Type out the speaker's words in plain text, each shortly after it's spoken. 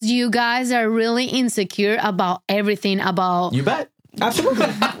you guys are really insecure about everything about... You bet. Absolutely.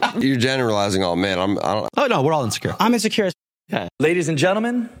 You're generalizing all men. Oh, no, we're all insecure. I'm insecure. Yeah. Ladies and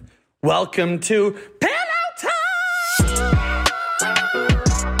gentlemen, welcome to Pillow Talk!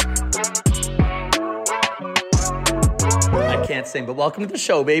 I can't sing, but welcome to the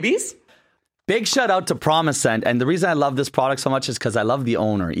show, babies. Big shout out to Promiscent. And the reason I love this product so much is because I love the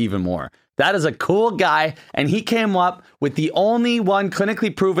owner even more. That is a cool guy. And he came up with the only one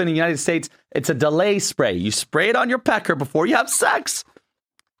clinically proven in the United States. It's a delay spray. You spray it on your pecker before you have sex.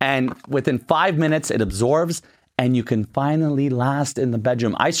 And within 5 minutes, it absorbs and you can finally last in the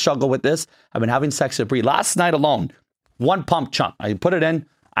bedroom. I struggle with this. I've been having sex with Brie. Last night alone, 1 pump chunk. I put it in.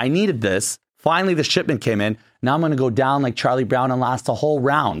 I needed this. Finally, the shipment came in. Now I'm going to go down like Charlie Brown and last a whole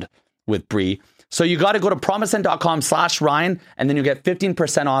round with Brie. So you got to go to promiscent.com/Ryan and then you get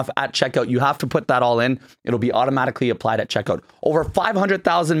 15% off at checkout. You have to put that all in. It'll be automatically applied at checkout. Over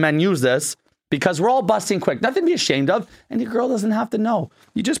 500,000 men use this because we're all busting quick. Nothing to be ashamed of. And your girl doesn't have to know.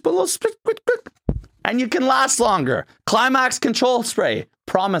 You just put a little spit, and you can last longer. Climax Control Spray.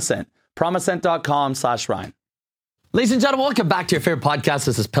 Promiscent. Promiscent.com/Ryan. Ladies and gentlemen, welcome back to your favorite podcast.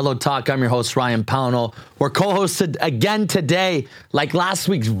 This is Pillow Talk. I'm your host, Ryan Pownall. We're co-hosted again today, like last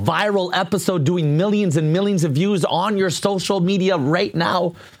week's viral episode, doing millions and millions of views on your social media right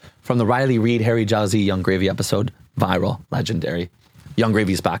now. From the Riley Reid, Harry Jowsey, Young Gravy episode. Viral, legendary. Young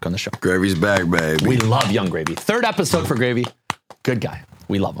Gravy's back on the show. Gravy's back, baby. We love Young Gravy. 3rd episode for Gravy. Good guy.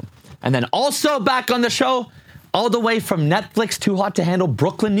 We love him. And then also back on the show, all the way from Netflix, Too Hot to Handle,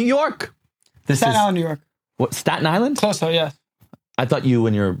 Brooklyn, New York. Staten Island, New York. What, Staten Island? Close, so yeah. I thought you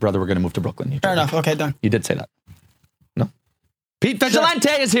and your brother were going to move to Brooklyn. Fair enough. Okay, done. You did say that. No? Pete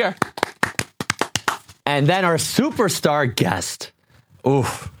Vigilante is here. And then our superstar guest.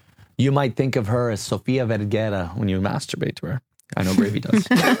 Oof. You might think of her as Sofia Vergara when you masturbate to her. I know Gravy does.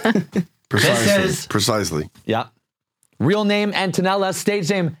 Precisely. Yeah. Real name, Antonella. Stage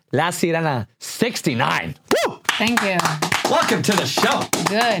name, La Sirena 69. Woo! Thank you. Welcome to the show.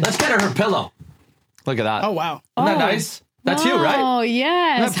 Good. Let's get her pillow. Look at that. Oh, wow. Isn't that nice? That's you, right? Oh,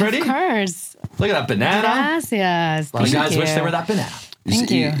 yes. Isn't that pretty? Of course. Look at that banana. Gracias. A lot of guys wish they were that banana.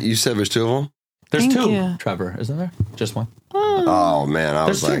 You said there's 2 of them? There's Thank 2, you. Trevor, isn't there? Just 1. Oh man, I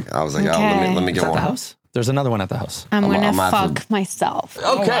was like, Okay. oh, let me Is get that one. the house? There's another one at the house. I'm going to I'm out fuck for- myself.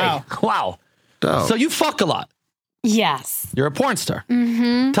 Okay. Wow. Dope. So you fuck a lot. Yes. You're a porn star.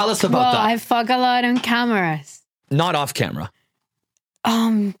 Mm-hmm. Tell us about Well, that. I fuck a lot on cameras. Not off camera.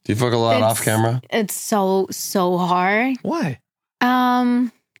 Do you fuck a lot It's- off camera? It's so hard. Why?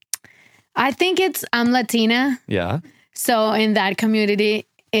 I think I'm Latina. Yeah. So in that community,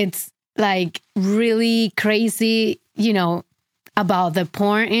 it's like really crazy, about the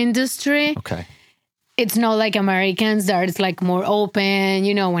porn industry. Okay. It's not like Americans that it's like more open,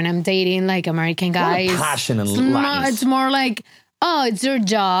 when I'm dating like American guys. More passion and It's more like, oh, it's your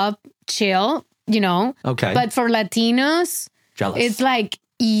job, chill, Okay. But for Latinos, Jealous. it's like,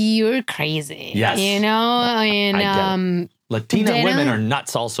 you're crazy. Yes. And I get Latina they women don't- are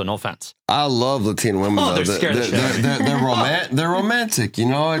nuts also, no offense. I love Latin women. Oh, though. they're scared of shit. They're romantic.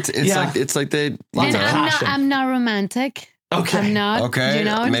 It's like they. Lots and of passion. I'm not romantic. Okay. I'm not. Okay,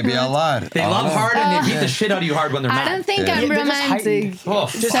 maybe I lied. They love hard and they beat the shit out of you hard when they're I mad. don't think Yeah. I'm They're just romantic. Oh,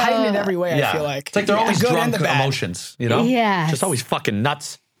 Just hiding in every way, I feel like. It's like they're always good and drunk the bad. emotions, Yes. Just always fucking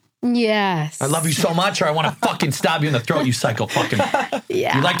nuts. Yes. I love you so much, or I want to fucking stab you in the throat, you psycho fucking.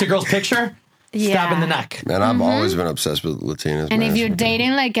 Yeah. You liked a girl's picture? Stab in the neck. Man, I've always been obsessed with Latinas. And man. if you're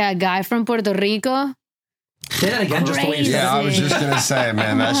dating like a guy from Puerto Rico, Say that again, just the way you said Yeah, I was Crazy. just gonna say,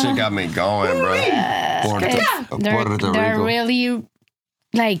 man, that shit got me going, bro. they're really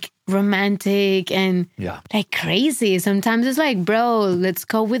like romantic and Yeah. like crazy. Sometimes it's like, bro, let's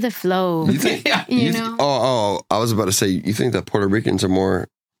go with the flow. You think? You know? I was about to say, you think that Puerto Ricans are more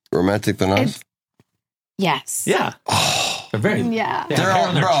romantic than us? It's- Yes. Yeah. They're very. Yeah. They have hair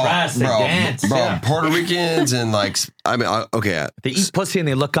on their dress, they dance. Yeah. Puerto Ricans and like, okay, They eat pussy and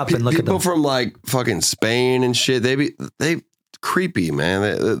they look up and look at people them. from like fucking Spain and shit. They creepy, man.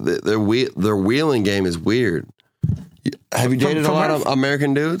 Their wheeling game is weird. Have you dated a lot of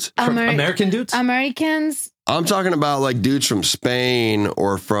American dudes? American dudes? Americans. I'm talking about like dudes from Spain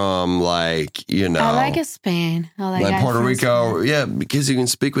or from like, I like a Spain. I like guys Puerto from Rico. Spain. Yeah, because you can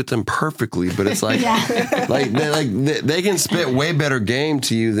speak with them perfectly, but it's like, they can spit way better game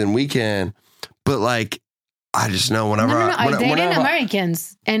to you than we can. But like, I just know whenever No, I dated whenever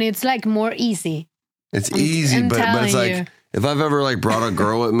Americans, and it's like more easy. it's easy, I'm but it's telling like you. if I've ever like brought a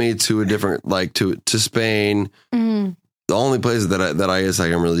girl with me to a different like to Spain, Mm. the only place that I guess I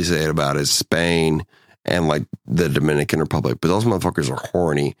can really say it about is Spain and like the Dominican Republic. But those motherfuckers are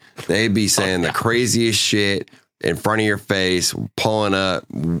horny. They be saying the craziest shit in front of your face, pulling up,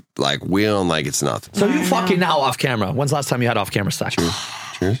 like wheeling like it's nothing. So you fucking now off camera. When's the last time you had off camera sex?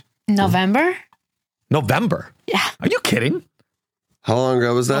 Cheers. November? November? Yeah. Are you kidding? How long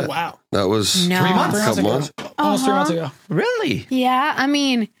ago was that? Oh, wow. That was No. 3 months? a couple months. Almost 3 months ago. Really? Yeah, I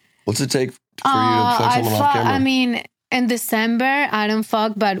mean, What's it take for you to fuck someone off camera? I mean, in December, I don't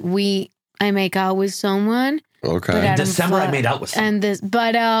fuck, but I make out with someone. Okay. But I don't December, I fuck. made out with someone.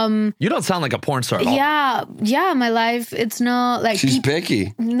 And You don't sound like a porn star at all. yeah, my life, it's not like She's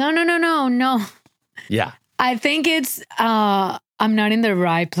picky. No. Yeah. I think it's I'm not in the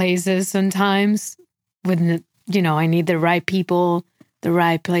right places sometimes. With I need the right people, the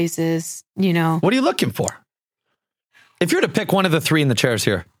right places. What are you looking for? If you're to pick one of the 3 in the chairs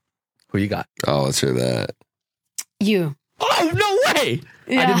here, who you got? Oh, let's hear that. You. Oh, no way.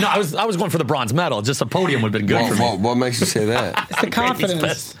 Yeah. I didn't know. I was going for the bronze medal. Just a podium would have been good for me. What makes you say that? It's the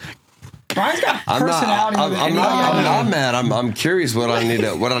confidence. Brian's got I'm personality. I'm not mad. I'm curious what I need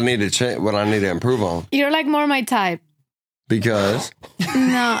to change, what I need to improve on. You're like more my type. Because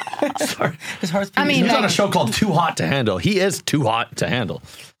No, Sorry. I mean, He's on a like, show called Too Hot to Handle. He is too hot to handle.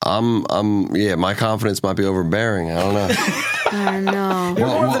 my confidence might be overbearing. I don't know. I don't know. You're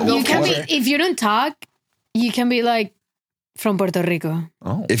more of the You can be milk if you don't talk, you can be like from Puerto Rico.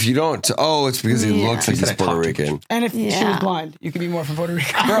 Oh. If you don't, it's because he Yeah. looks like He said he's I Puerto talked too Rican. And if she was Yeah. blind, you could be more from Puerto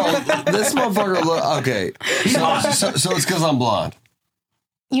Rico. Bro, this motherfucker look okay. So it's because I'm blonde.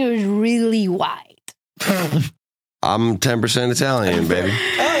 You're really white, I'm 10% Italian, baby.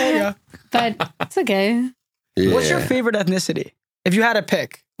 Oh, there you go. but it's okay. Yeah. What's your favorite ethnicity? If you had to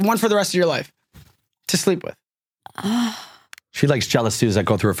pick one for the rest of your life to sleep with, She likes jealous dudes that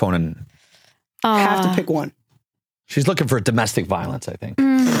go through her phone and have to pick one. she's looking for domestic violence, I think.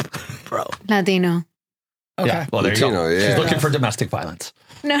 Bro. Latino. Okay. Yeah. Well, there you Latino, go. yeah. She's looking for domestic violance.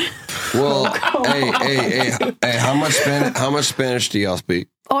 No, Well, hey, how much Spanish do y'all speak?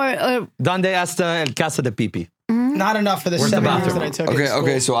 or Donde está el casa de pipi? Not enough for the Where's the 7 years bathroom? that I took. at school.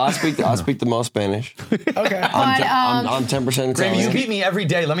 Okay, so I speak the most Spanish. Okay. I'm 10% Gravy, Italian. you beat me every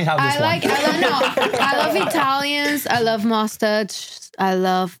day. Let me have this I love Italians. I love mustache. I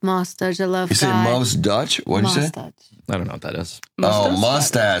love You say most Dutch? What'd you say? mustache. I don't know what that is. Oh,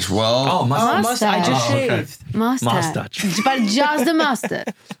 mustache. Well, Oh, I just Mustache. shaved. Mustache. Mustache. But just the mustache.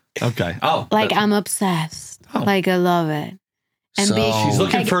 Okay. Oh, Like I'm obsessed. Oh. Like I love it. And So- big, she's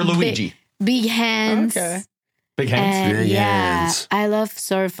looking like, for Luigi. Big hands. Okay. Big hands. And Big yeah, hands. I love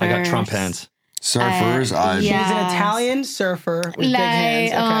surfers. I got Trump hands. surfers. yeah. He's an Italian surfer with big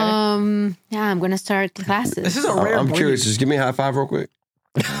hands. Okay. Yeah, I'm gonna start classes. This is a rare I'm breed. curious. Just give me a high five real quick.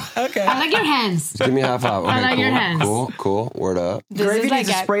 Okay. I like your hands. Just give me a high five. Okay, I like cool, your hands. Cool. Word up. This Gravy is like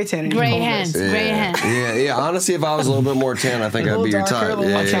needs a spray tan. and you Gray hold hands. this. Gray hands. Yeah. Honestly, if I was a little bit more tan, I think A I'd little be your darker, a type.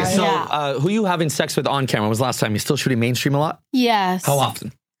 little more Yeah. tan. So, Yeah. who you having sex with on camera? When was the last time? You still shooting mainstream a lot? Yes. How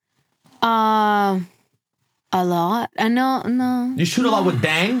often? A lot. I know. No. You shoot a lot with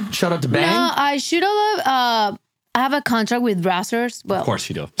Bang? Shout out to Bang. No, I shoot a lot. I have a contract with Brazzers. Well, Of course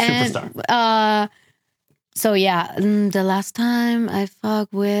you do. and, Superstar. So yeah, the last time I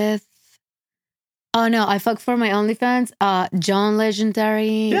fucked with. Oh no, I fucked for my OnlyFans. John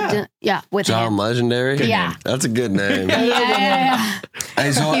Legendary. Yeah. With John him. Legendary? Good Yeah. name. That's a good name. Yeah.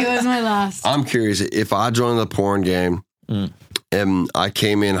 Hey, so He was my last. I'm curious. If I joined the porn game and I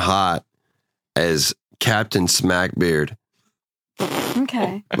came in hot as Captain Smackbeard,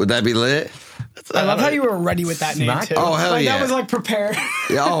 Okay. would that be lit? I love how you were ready with that name Smack? too. Oh, hell like, yeah. That was like prepared.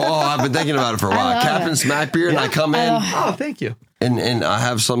 Yeah, I've been thinking about it for a while. love Captain it. Smackbeard, and I come in Oh, thank you. and I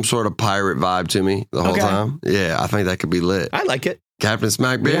have some sort of pirate vibe to me the whole Okay. time. Yeah, I think that could be lit. I like it. Captain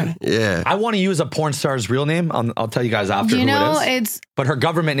Smackbeard? Yeah. I want to use a porn star's real name. I'll tell you guys after You who know, it is. it's But her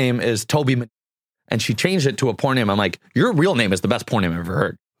government name is Toby, and she changed it to a porn name. I'm like, your real name is the best porn name I've ever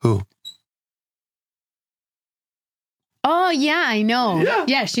heard. Who? oh yeah, I know.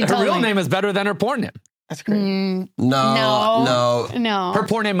 Yeah, she Her told real me. name is better than her porn name. That's great. No. No. Her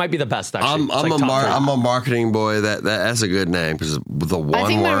porn name might be the best. Actually, I'm It's like top three. I'm a marketing boy. That's a good name because the one I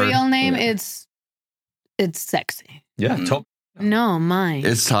think word. my real name it's sexy. Yeah, Toby. No, mine.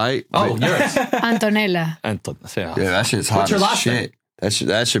 It's tight. Oh, but- yours. Antonella yeah, that shit's hot What's your as last shit.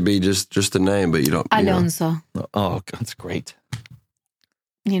 That should be just the name, but you don't. you know. Alonso. Oh, that's great.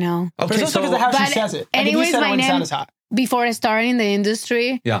 You know. But it's also because of how But she says it. anyways, if you said my it wouldn't name- sound as hot. Before I started in the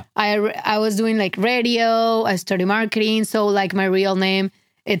industry, Yeah. I was doing like radio. I studied marketing, so like my real name,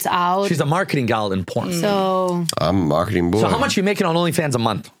 it's out. She's a marketing gal in porn. So I'm a marketing boy. So how much you making on OnlyFans a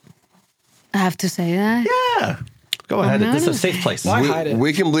month? I have to say that. Yeah. Go ahead. I'm This is a not- safe place. Why hide it?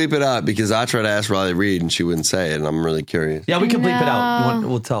 We can bleep it out because I tried to ask Riley Reid and she wouldn't say it, and I'm really curious. Yeah, we can bleep it out. No.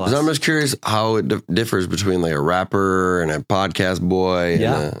 We'll tell us. 'Cause I'm just curious how it differs between like a rapper and a podcast boy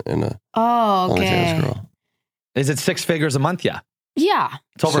and a Oh, OnlyFans okay. girl. Is it 6 figures a month? Yeah. Yeah.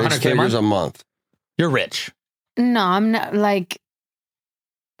 It's over 6 100K a month. figures a month. You're rich. No, I'm not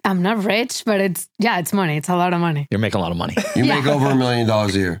I'm not rich, but it's money. It's a lot of money. You're making a lot of money You Yeah. make over $1 million a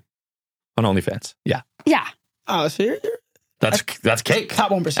year. on OnlyFans. Yeah. Yeah. Oh, so you're That's cake.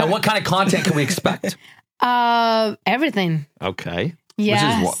 top 1%. And what kind of content can we expect? Everything. Okay.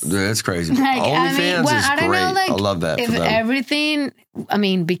 Yeah. Which is that's crazy. Like, OnlyFans well, is I don't great. know, like, I love that If for them. everything,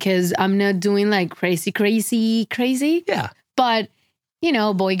 because I'm not doing like crazy, Yeah. but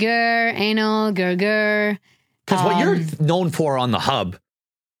boy, girl, anal, girl. Because what you're known for on the hub,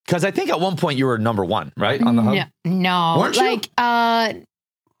 because I think at one point you were number 1, right? On the hub. No, Weren't you? like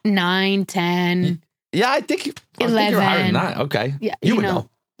 9, 10, Yeah, I think you were higher than 11. that. Okay. yeah, You would know.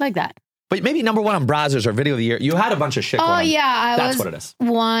 like that. But maybe number 1 on Brazzers or Video of the Year. You had a bunch of shit going Oh on. yeah, I That's was what it is.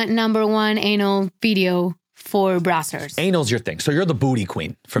 number 1 anal video for Brazzers. Anal's your thing. So you're the booty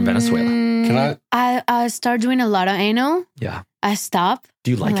queen from Venezuela. Can I started doing a lot of anal. Yeah. I stopped.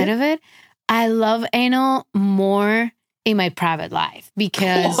 Do you like a lot it? of it. I love anal more in my private life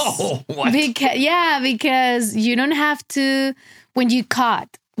because Whoa, what? because you don't have to when you cut,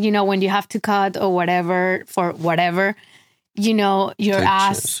 when you have to cut or whatever for whatever, your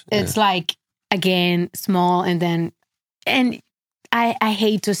ass, Pictures, yeah. it's like again small and I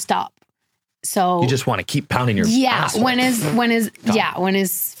hate to stop. So You just want to keep pounding your asshole. when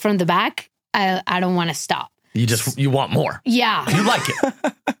it's from the back, I don't want to stop. You want more. Yeah. You like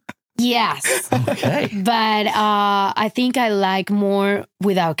it. Yes. Okay. But I think I like more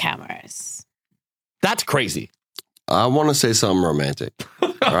without cameras. That's crazy. I want to say something romantic.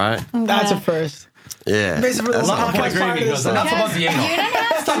 All right? That's a first. Yeah. Basically, That's the not- podcast part of this. enough about the You anal. don't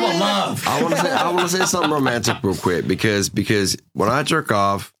have Let's talk about to. love. I want to say something romantic real quick because when I jerk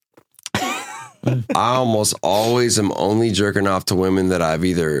off, I almost always am only jerking off to women that I've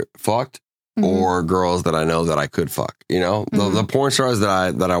either fucked or girls that I know that I could fuck. The porn stars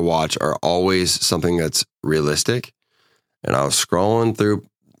that I watch are always something that's realistic. And I was scrolling through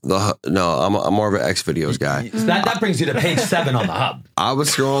I'm more of an X videos guy. That brings you to page 7 on the hub. I was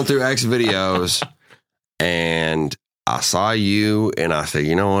scrolling through X videos and I saw you and I said,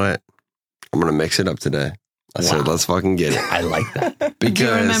 you know what? I'm going to mix it up today. I said, let's fucking get it. I like that. Because Do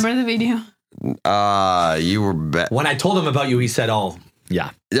you remember the video? you were When I told him about you, he said, oh, yeah.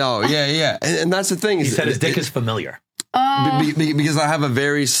 Oh, yeah. And that's the thing. He said his dick is familiar. Because I have a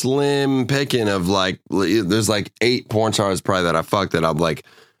very slim picking of there's like 8 porn stars probably that I fucked that I'm like,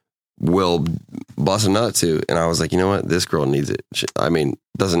 will bust a nut to. And I was like, you know what? This girl needs it.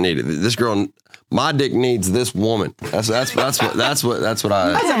 Doesn't need it. This girl, my dick needs this woman. That's what How does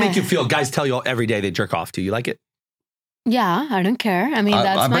I. that make you feel? Guys tell you every day they jerk off. Do you like it? Yeah, I don't care. I mean,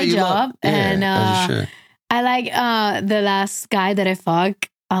 that's I my bet you job. love- yeah, And as you should. I like the last guy that I fucked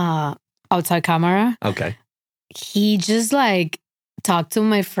outside camera. Okay. He just like talked to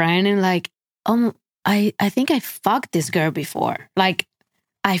my friend and like, I think I fucked this girl before. Like,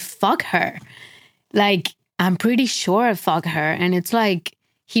 I fuck her. Like, I'm pretty sure I fuck her. And it's like,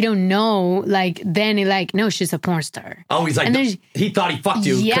 he don't know. Like, then he like, no, she's a porn star. Oh, he's like, And there's- he thought he fucked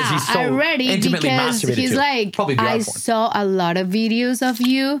you because Yeah, he's so already intimately because masturbated he's to. like, Probably VR I porn. saw a lot of videos of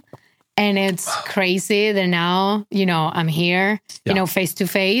you, and it's crazy that now I'm here, Yeah. face to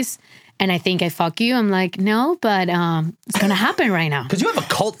face, and I think I fuck you. I'm like, no, but it's gonna happen right now. Because you have a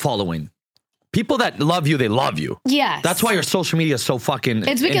cult following. People that love you, they love you. Yes, That's why your social media is so fucking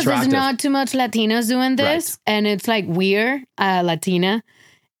it's because there's interactive. not too much Latinos doing this, Right. and it's like we're Latina,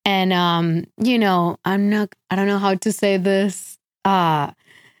 and I don't know how to say this.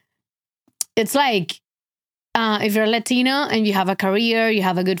 It's like if you're Latino and you have a career, you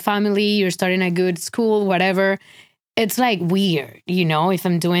have a good family, you're starting a good school, whatever. It's like weird, if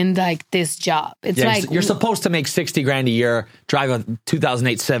I'm doing like this job. It's Yeah, like you're supposed to make $60,000 a year, drive a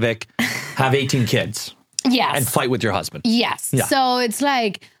 2008 Civic, have 18 kids, yes, and fight with your husband. yes. Yeah. So it's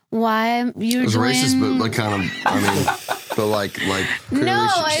like why you're It was doing racist, but like kind of, but like clearly No,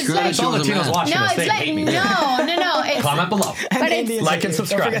 she- it's clearly like- she was a Latinos man. watching no, us, it's they like hate me. no. It's Comment below. but it's Like and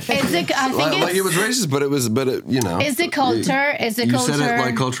subscribe. it's I think Like it was racist, but it was it's the culture. It's the You culture. said it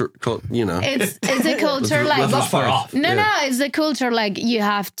like culture. It's a culture like Let's far off. no, it's a culture like you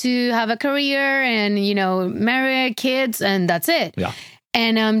have to have a career and marry kids and that's it. Yeah.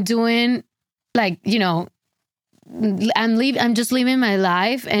 And I'm doing like I'm just living my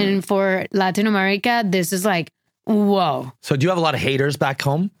life, and for Latin America, this is like whoa. So do you have a lot of haters back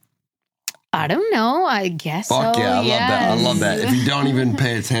home? I don't know. I guess Fuck so. yeah, I love that. I love yes. that. If you don't even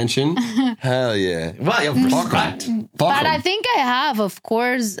pay attention, hell yeah. Well, Fuck 'em. Fuck But 'em. I think I have. Of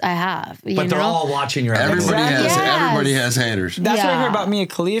course, I have. But they're all watching your Everybody has Yes. everybody has haters. That's what I heard Yeah. about Mia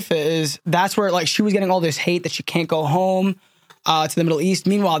Khalifa is that's where like she was getting all this hate that she can't go home to the Middle East.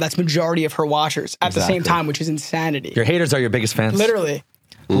 Meanwhile, that's majority of her watchers at the same Exactly. time, which is insanity. Your haters are your biggest fans. Literally.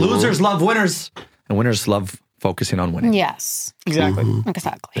 Losers love winners, and winners love focusing on winning. Yes. Exactly.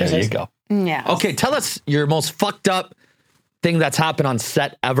 Exactly. There you go. Yeah. Okay, tell us your most fucked up thing that's happened on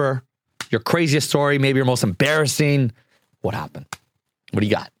set ever. Your craziest story, maybe your most embarrassing. What happened? What do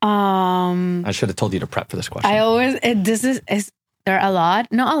you got? I should have told you to prep for this question. I always this is there are a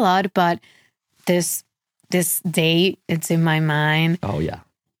lot, not a lot, but this day it's in my mind. oh yeah.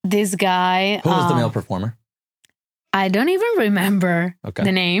 This guy, Who was the male performer? I don't even remember Okay.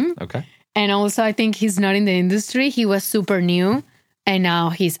 the name, Okay. and also I think he's not in the industry. He was super new, and now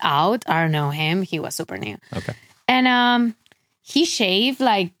he's out. I don't know him. He was super new, Okay. and he shaved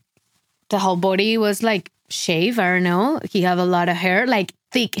like the whole body was like shaved. I don't know. He have a lot of hair, like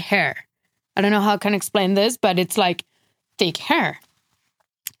thick hair. I don't know how I can explain this, but it's like thick hair.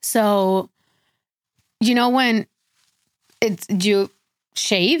 So, you know, when it's you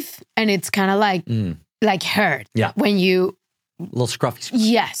shave and it's kind of like hair. Yeah. When you, Little scruffies.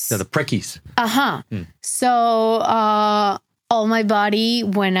 yes. They're the prickies. Uh-huh. So, all my body,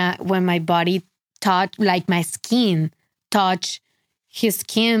 when my body touch, like my skin touch his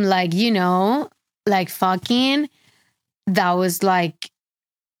skin, like, you know, like fucking, that was like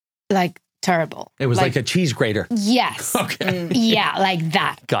terrible. It was like a cheese grater. yes. Okay. Yeah, like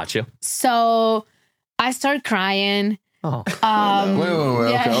that. Gotcha. So I started crying. Oh.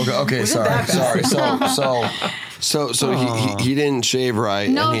 Wait. Yeah. Okay. Sorry. So he didn't shave right.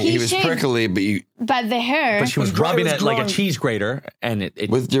 No, and he he was shaved. prickly, but But the hair, But she was It was rubbing it like a growing. cheese grater, and it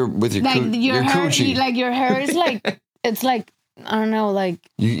with your like your hair, coochie. like your hair is like, it's like, I don't know, like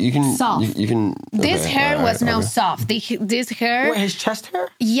you can soft. You can. this okay, hair all was right, now okay. soft. This hair, Wait, his chest hair?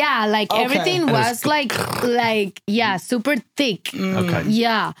 yeah, like Okay. everything And it was was like, yeah, super thick. okay.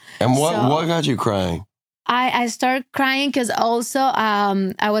 Yeah. And So- what got you crying? I started crying because also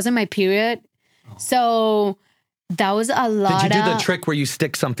I was in my period. So that was a lot Did you do the of, trick where you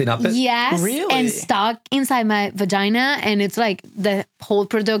stick something up it? yes, Really? and stuck inside my vagina, and it's like the whole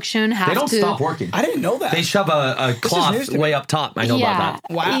production have They don't to stop working. I didn't know that. They shove a news cloth to me. way up top. I know about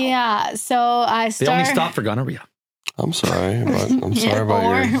that. Wow. Yeah. So I They started. only stop for gonorrhea. I'm sorry. I'm sorry about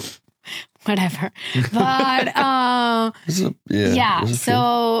or your. whatever. But yeah. this is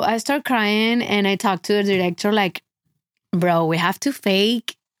So I start crying, and I talked to the director like, bro, we have to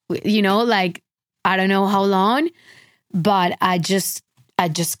fake, you know, like I don't know how long, but I just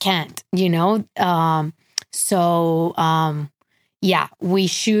can't, you know. Yeah, we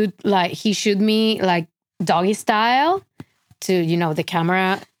shoot like he shoot me like doggy style to, you know, the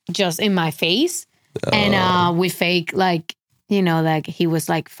camera just in my face, and we fake like, you know, like he was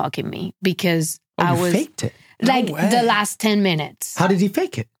like fucking me because I you was faked it. like way. the last 10 minutes. How did he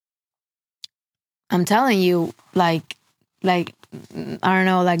fake it? I'm telling you, like I don't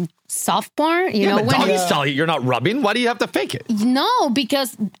know, like soft porn, you know, but when doggy style, you're not rubbing. Why do you have to fake it? no,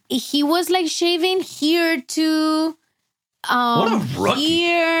 because he was like shaving here to What a rookie.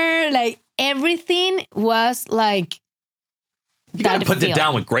 here, like everything was like You gotta that put it feel.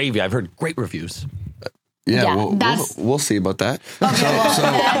 down with gravy. I've heard great reviews. Yeah, Yeah, we'll that's- we'll see about that.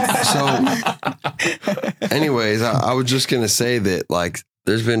 So, anyways, I was just gonna say that like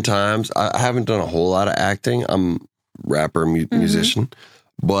there's been times I haven't done a whole lot of acting. I'm rapper, musician,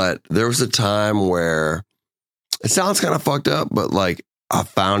 but there was a time where it sounds kind of fucked up, but like I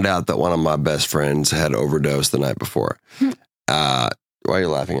found out that one of my best friends had overdosed the night before. Why are you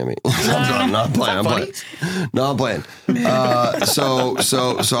laughing at me? I'm not playing. I'm playing. No, I'm playing. So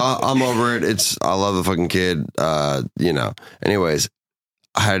I'm over it. I love the fucking kid. You know. Anyways,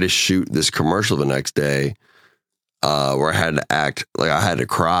 I had to shoot this commercial the next day, where I had to act like I had to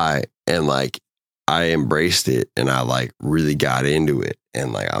cry, and like I embraced it, and I like really got into it,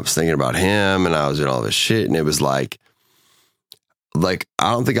 and like I was thinking about him, and I was doing all this shit, and it was like I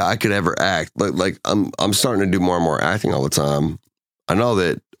don't think I could ever act like I'm starting to do more and more acting all the time. I know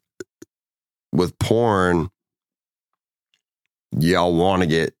that with porn, y'all want to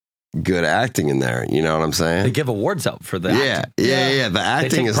get good acting in there. You know what I'm They saying? give awards out for that. Yeah. The They acting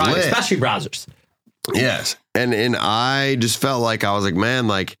take is pride, lit. especially browsers. Yes. And I just felt like I was like, man,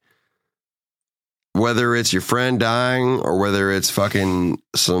 like whether it's your friend dying or whether it's fucking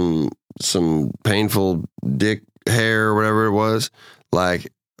some painful dick hair or whatever it was,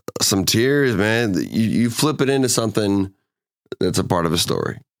 like some tears, man, you flip it into something that's a part of a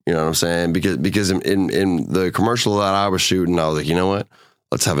story. You know what I'm saying? Because in the commercial that I was shooting, I was like, you know what?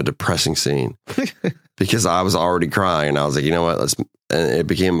 Let's have a depressing scene. Because I was already crying, and I was like, you know what? And it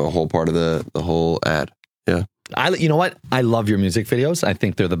became a whole part of the whole ad. Yeah. You know what? I love your music videos. I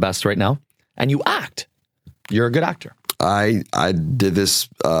think they're the best right now. And you act. You're a good actor. I did this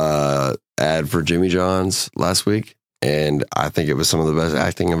ad for Jimmy John's last week, and I think it was some of the best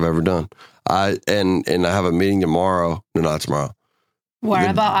acting I've ever done. And I have a meeting tomorrow. No, not tomorrow. What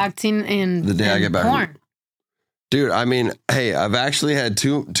about acting in the day I get back? Porn? Dude, I mean, hey, I've actually had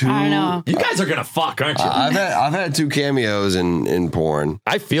two. I know. You guys are gonna fuck, aren't you? I've had 2 cameos in porn.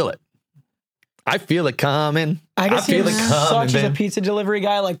 I feel it. I feel it coming. I guess feel he's it coming, such as a babe. pizza delivery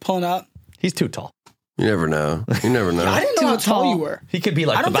guy, like pulling up. He's too tall. You never know. You never know. I didn't know how tall you were. He could be I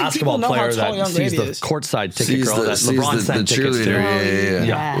like the don't think basketball people know how player tall that Young sees Gravy the is. courtside ticket Sees girl that LeBron the sent tickets to. cheerleader.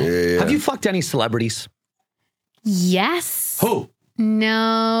 Yeah. Have you fucked any celebrities? Yes. Who?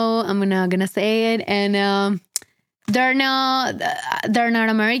 No, I'm not gonna say it, and they're not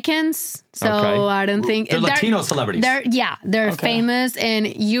Americans, so Okay. I don't think They're Latino celebrities. They're Okay. famous in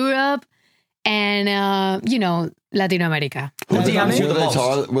Europe and Latin America. Who DMs you the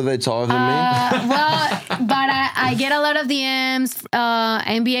most? Were they taller than me? Well, but I get a lot of DMs,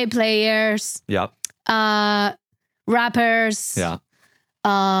 NBA players, Yeah. rappers, Yeah.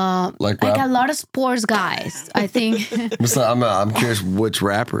 Like a lot of sports guys. I think. I'm curious which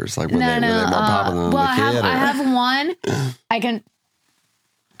rappers. Like, were they more popular than well, the kid? I have one. I can.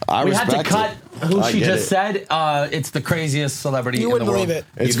 We had to respect cut it. who I she get just it. said. It's the craziest celebrity You in the wouldn't world. believe it.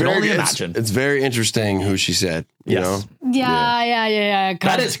 It's You can only very, imagine. It's very interesting who she said. You Yes. know? Yeah.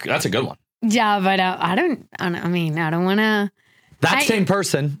 That's a good one. Yeah, but I don't want to. That same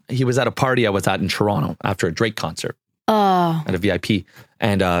person, he was at a party I was at in Toronto after a Drake concert at a VIP.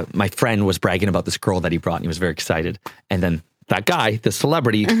 And my friend was bragging about this girl that he brought, and he was very excited. And then that guy, the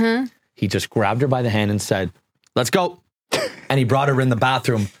celebrity, he just grabbed her by the hand and said, "Let's go." And he brought her in the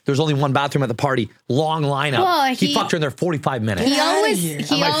bathroom. There's only one bathroom at the party. Long lineup. Well, he fucked her in there 45 minutes. He always. here.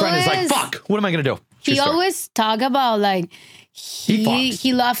 And my friend is like, "Fuck, what am I going to do?" True He story. always talk about like fucked.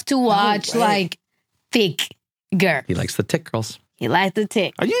 he loved to watch way. like thick girl. He likes the tick girls. He liked the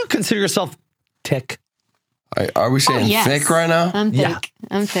thick. Are you consider yourself tick? Are we saying yes. thick right now? I'm thick. Yeah.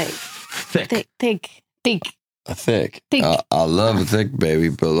 I'm thick. Thick. Thick. Thick. Thick. I love a thick baby,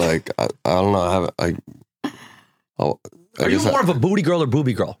 but like I don't know. Are you more of a booty girl or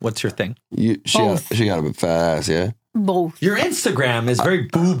booby girl? What's your thing? She got a bit fat ass, yeah. Both. Your Instagram is very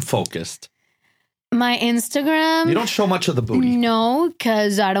boob focused. My Instagram. You don't show much of the booty. No,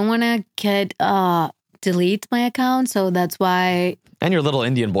 because I don't want to get delete my account. So that's why. And your little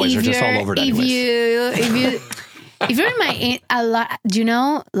Indian boys are just all over it anyways. If you're in my a lot, do you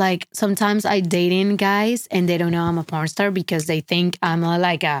know? Like sometimes I dating guys and they don't know I'm a porn star because they think I'm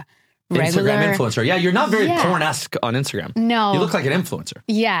like a regular Instagram influencer. Yeah, you're not very Yeah. porn-esque on Instagram. No. You look like an influencer.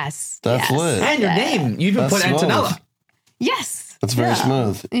 Yes. That's yes. lit. And your name, you even That's put Antonella. smooth. Yes. That's very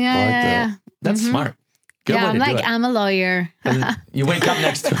smooth. Yeah. I like yeah, that. yeah. That's smart. Good Yeah, way I'm to like, do it. I'm a lawyer. And you wake up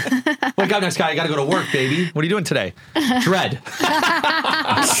next guy, you got to go to work, baby. What are you doing today? Dread.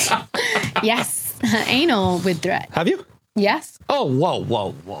 Yes. Anal with dread. Have you? Yes. Oh,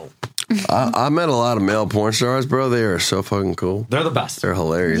 whoa. I met a lot of male porn stars, bro. They are so fucking cool. They're the best. They're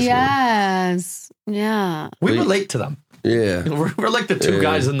hilarious. Man. Yes. Yeah. We relate to them. Yeah. We're like the two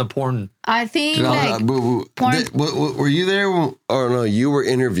guys in the porn. I think No, like porn- were you there? Or no, you were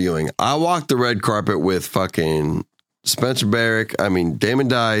interviewing. I walked the red carpet with fucking Spencer Barrick. I mean, Damon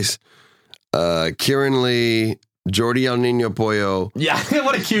Dice, Kieran Lee, Jordi El Nino Pollo, Yeah,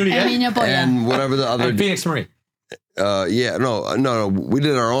 what a cutie. I Eh? mean, your boy, yeah. and whatever the other. And Phoenix Marie. No. We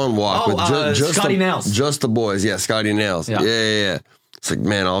did our own walk Oh, with just Scotty the, Nails. Just the boys. Yeah, Scotty Nails. Yeah. Yeah. It's like,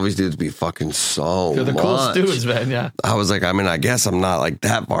 man, all these dudes be fucking so They're the much. coolest dudes, man. Yeah. I was like, I mean, I guess I'm not like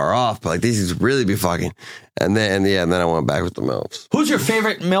that far off, but like these dudes really be fucking. And then I went back with the MILFs. Who's your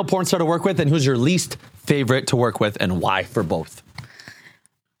favorite male porn star to work with, and who's your least favorite to work with, and why for both?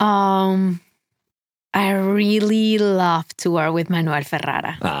 I really love to work with Manuel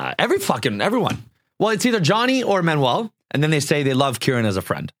Ferrara. Everyone. Well, it's either Johnny or Manuel, and then they say they love Kieran as a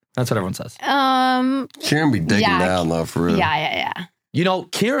friend. That's what everyone says. Kieran be digging Yeah. down though, for real. Yeah. You know,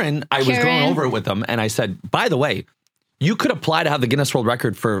 Kieran, I was going over it with him, and I said, by the way, you could apply to have the Guinness World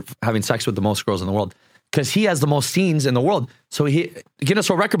Record for having sex with the most girls in the world, because he has the most scenes in the world. So Guinness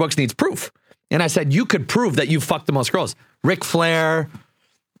World Record books needs proof. And I said, you could prove that you fucked the most girls. Ric Flair,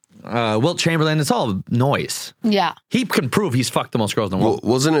 Wilt Chamberlain, it's all noise. Yeah. He can prove he's fucked the most girls in the world.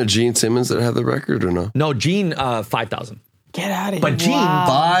 Wasn't it Gene Simmons that had the record or no? No, Gene, 5,000. Get out of here. But Gene,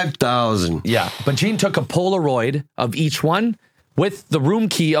 5,000. yeah, but Gene took a Polaroid of each one with the room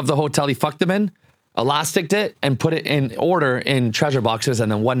key of the hotel he fucked him in, elasticed it, and put it in order in treasure boxes.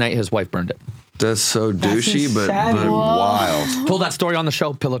 And then one night his wife burned it. That's so douchey, but insane. wild. Told that story on the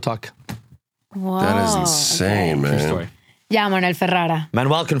show, Pillow Talk. Wow. That is insane, True man. story. Yeah, Manuel Ferrara.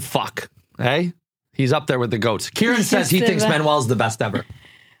 Manuel can fuck. Hey? He's up there with the goats. Kieran says he thinks Manuel's the best ever.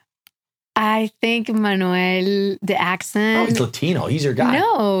 I think Manuel, the Oh, accent. he's Latino. He's your guy.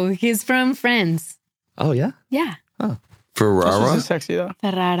 No, he's from France. Oh, yeah? Yeah, Ferrara? This is sexy though.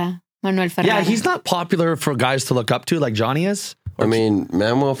 Ferrara. Manuel Ferrara. Yeah, he's not popular for guys to look up to like Johnny is. I mean,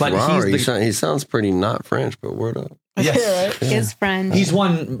 Manuel But Ferrara, he's he sounds pretty not French, but word up. Yes. Yeah, right? He's French. He's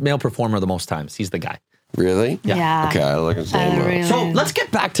won male performer the most times. He's the guy. Really? Yeah. Okay, I look at his name up. really. So let's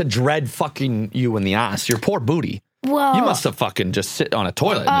get back to Dread fucking you in the ass. Your poor booty. Well, You must have fucking just sit on a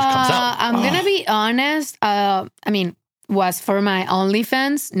toilet and it just comes out. I'm gonna be honest. I mean, was for my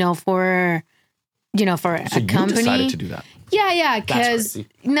OnlyFans, no for, for So a you company. decided to do that. Yeah, because crazy.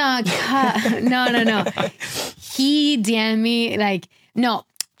 no. He DM'd me like no.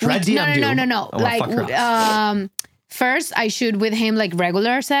 Dread DM'd you? No. I wanna fuck your Like first I shoot with him like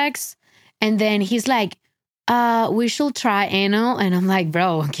regular sex, and then he's like, we should try anal, and I'm like,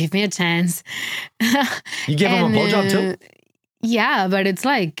 bro, give me a chance. You give him a blowjob too? Yeah, but it's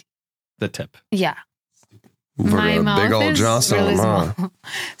like, The tip. yeah. For My a mouth big old is Johnson, really huh?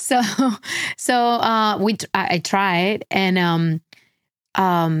 small. So I tried, and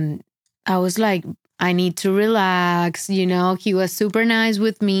I was like, I need to relax. He was super nice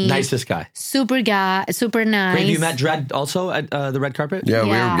with me. Nicest guy. Super nice. Have you met Dread also at the red carpet? Yeah, we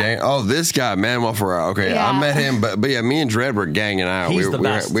Yeah. were gang. Oh, this guy, Manuel Ferrara. Okay, Yeah. I met him, but yeah, me and Dread were ganging out. He's we, the we,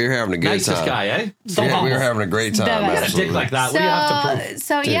 best. Were, we were having a good Nicest time. guy, eh? So we humble. were having a great time. The best. Get a dick Absolutely. like that. What do you have to prove?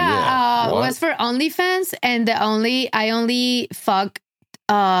 So Dude, yeah, yeah. it What? was for OnlyFans, and I only fuck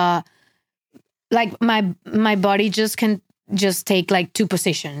like my body just can just take like 2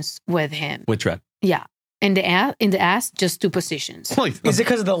 positions with him. With Dread. Yeah, in the ass, just 2 positions. Like, Is it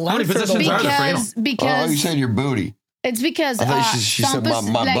because of the How many length or the positions are there? Because Oh, you said your booty. it's because I thought she some said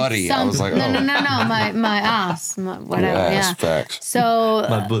my like buddy. I some- was like, no, oh. my ass, whatever. Yes, Yeah. facts. So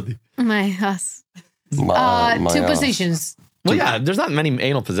my buddy. my ass, My 2 ass. positions. Well, yeah, there's not many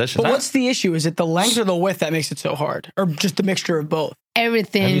anal positions. But what's the issue? Is it the length or the width that makes it so hard, or just the mixture of both?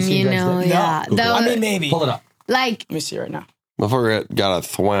 Everything, Have you seen Dred's dick? yeah. No. Though, I mean, maybe. Pull it up. like Let me see right now. Motherfucker got a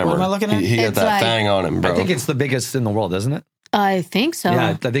thwammer. What am I looking at? He got It's that like- thing on him, bro. I think it's the biggest in the world, isn't it? I think so. Yeah,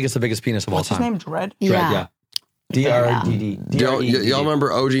 I think it's the biggest penis of What's all his time. name? Dread. Dread, yeah. DRDD. Y'all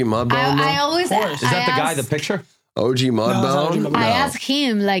remember OG Mudbone? I though? always course. Is that the guy, the ask- picture? OG it's not OG Mudbone? Mudbone. I No. asked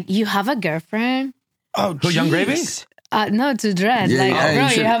him like, you have a girlfriend? Oh, Who, Young Gravy? jeez. No, to Dread. Yeah, like, yeah, bro, you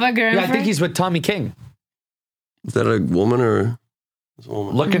should- you have a girlfriend? Yeah, I think he's with Tommy King. Is that a woman or? It's a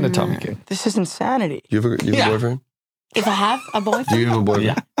woman. Look into Tommy King. This is insanity. You have a Yeah. boyfriend? If I have a Do boyfriend, you have a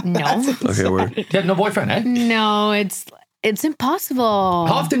boyfriend? Yeah. no, Okay, word. You have no boyfriend, eh? no, it's impossible.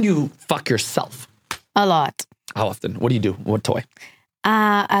 How often do you fuck yourself? A lot. How often? What do you do? What toy?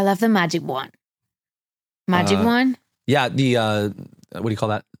 I love the magic wand. Magic wand. Yeah, the, what do you call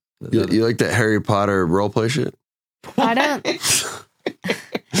that? You like that Harry Potter roleplay shit? I don't.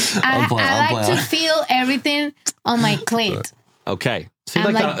 I'm playing, I I'm like playing. to feel everything on my clit. Okay. So you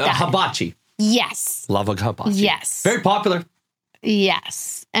I'm like, like a that. hibachi. Yes. Love a hibachi. Yes. Very popular.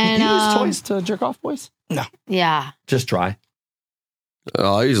 Yes. Do And you use toys to jerk off, boys? yeah. Just dry.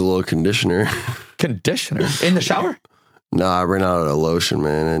 I use a little conditioner. Conditioner. In the shower? Nah, I ran out of lotion,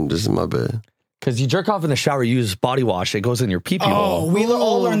 man, and just in my bed. Because you jerk off in the shower, you use body wash. It goes in your pee-pee Oh, hole. we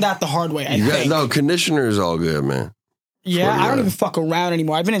all learned that the hard way. I You got, think. no, conditioner is all good, man. Yeah, Swear to I don't God. even fuck around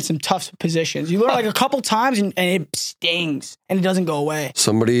anymore. I've been in some tough positions. You learn like a couple times and it stings and it doesn't go away.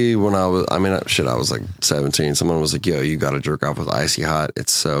 Somebody, when I was like 17. Someone was like, yo, you got to jerk off with icy hot.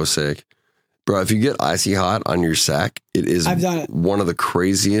 It's so sick. Bro, if you get icy hot on your sack, it is I've done it. one of the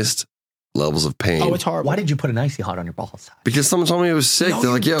craziest levels of pain. Oh, it's horrible. Why did you put an icy hot on your balls? Because someone told me it was sick. No,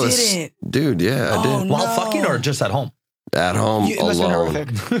 They're like, you yo, didn't. dude, yeah, I Oh, did. no. While fucking or just at home? At home It must have been alone.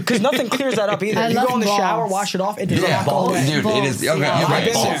 horrific. Because nothing clears that up either. I You love go in the shower, balls. wash it off, it does Yeah, not go balls, away. dude. It is okay. Yeah. You're right. I've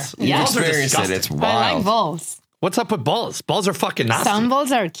been Balls. there. You've Yeah. Balls are experienced it. disgusting. It's I wild. like balls. What's up with balls? Balls are fucking nasty. Some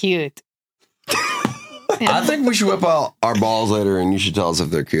balls are cute. I think we should whip out our balls later, and you should tell us if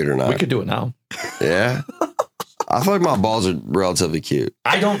they're cute or not. We could do it now. Yeah. I feel like my balls are relatively cute.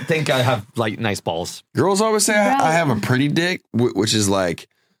 I don't think I have like nice balls. Girls always say Bro. I have a pretty dick, which is like,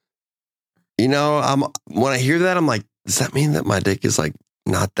 when I hear that, I'm like, does that mean that my dick is like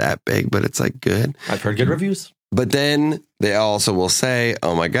not that big, but it's like good? I've heard good reviews. But then they also will say,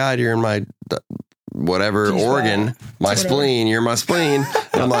 oh my God, you're in my whatever G-spot. organ, my Whatever. spleen, you're my spleen.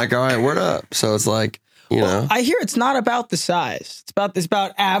 And I'm like, all right, word up. So it's like, you know. I hear it's not about the size. It's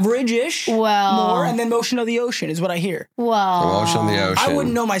about average-ish. Well- more, and then motion of the ocean is what I hear. Well, Emotion of the ocean. I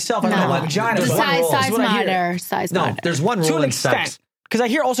wouldn't know myself. I don't No. have my vagina. the but size that's what I hear. matter. Size No, matter. there's one To rule an in extent. sex. Because I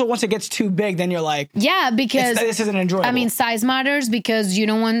hear also once it gets too big, then you're like, Yeah, because this isn't enjoyable. I mean, size matters because you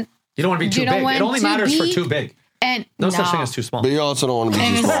don't want You don't want to be too You don't big. want It only to matters for be- too big. and No such thing as too small. But you also don't want to be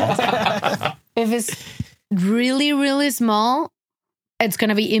too small. If it's really, really small, it's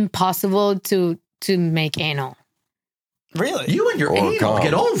gonna be impossible to make anal. really? You and your Or anal, calm.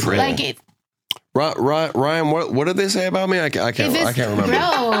 get over it. Like it, Ryan, what did they say about me? I can't if it's, remember.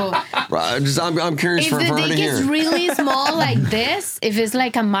 bro, I'm curious if for the her to dick hear. is really small like this, if it's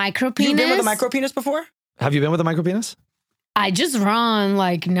like a micro penis, You've been with a micro penis before? Have you been with a micro penis? I just run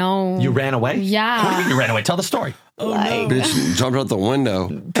like no. You ran away? Yeah. What do you mean you ran away? Tell the story. Like, Bitch jumped out the window.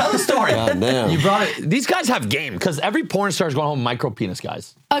 Tell the story. God damn. You brought it. These guys have game because every porn star is going home micro penis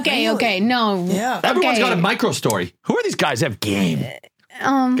guys. okay, okay, no. Yeah. Everyone's Okay. got a micro story. Who are these guys that have game?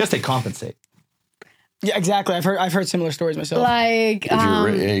 Guess they compensate. Yeah, exactly. I've heard similar stories myself. Like If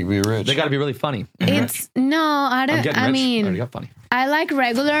you'd be rich. They got to be really funny. it's no, I I'm don't. getting I rich. I mean, already got funny. I like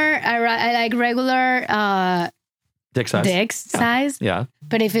regular. I like regular Dick size. dick size. Yeah.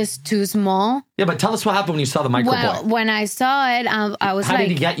 But if it's too small, Yeah, but tell us what happened when you saw the micro well, boy. when I saw it, I was How like,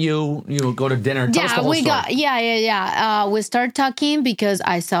 did he get you? You go to dinner. Tell us the yeah, whole we story. got, yeah. We start talking because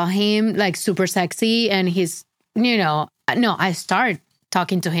I saw him like super sexy, and he's, no, I start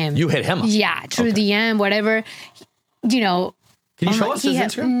talking to him. You hit him up. Yeah, through DM, whatever. You know. Can you show like, us his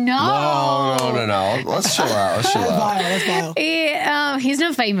Instagram? No. Let's chill out. That's vile. He's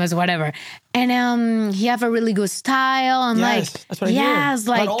not famous, whatever. And he have a really good style. I'm Yes, like, that's what I hear. yes,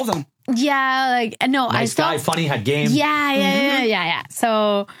 like About all of them. yeah, like no, I Nice saw guy, funny, had game. Yeah.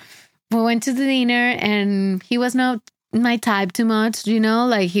 So we went to the dinner, and he was not my type too much,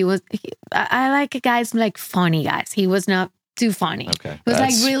 like I like guys like funny guys. He was not too funny. Okay. It was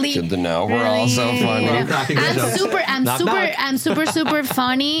That's like really good to know. We're really, also funny. Well, cracking good jokes. I'm super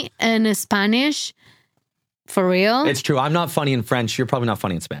funny in Spanish. For real. It's true. I'm not funny in French. You're probably not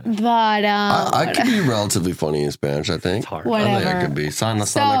funny in Spanish. But I could be relatively funny in Spanish, I think. It's hard. I think I whatever. could be. So-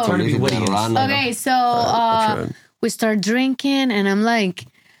 Okay, Okay, so we start drinking, and I'm like,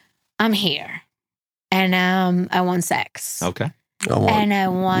 I'm here, and I want sex, Okay. and I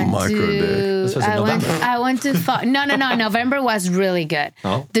want micro to. dick. This was in November. I want to. No. November was really good.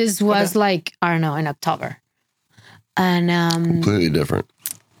 Oh. This was like I don't know, in October, and completely different.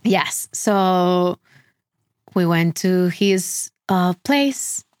 yes. So we went to his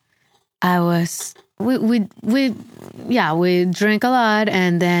place. We drank a lot,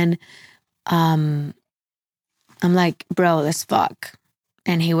 and then I'm like, bro, let's fuck.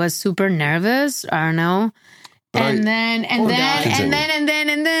 And he was super nervous. I don't know. And then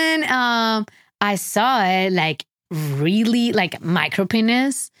I saw it like really like micro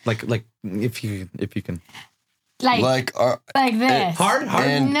penis, Like if you can. like this. Hard?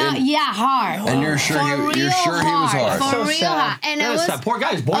 And, No, and, yeah, hard. and you're sure he was hard. For So real sad. hard. And I That is was sad. Poor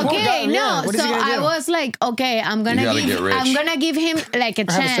guy is born. okay. guy, No, yeah. What is so he gonna I do? was like, okay, I'm gonna gotta get rich. give him like a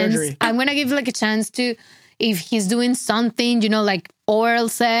Or have a chance. surgery. I'm gonna give like a chance to if he's doing something, like oral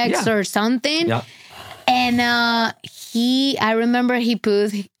sex Yeah. or something. Yeah. And I remember he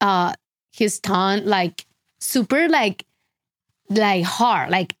put his tongue like super like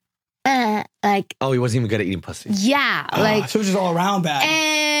hard, like Oh, he wasn't even good at eating pussy. yeah, like. So it was just all around bad.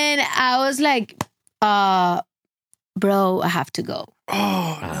 And I was like, bro, I have to go.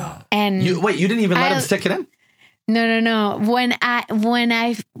 Oh, no. And You didn't even let I- him stick it in? no.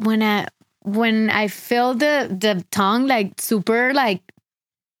 When I feel the tongue like super like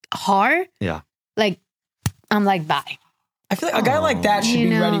hard, Yeah. like I'm like bye. I feel like a guy like that should You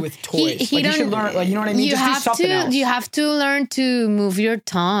be know, ready with toys. he He should learn, you know what I mean? You Just do have something to. else. You have to learn to move your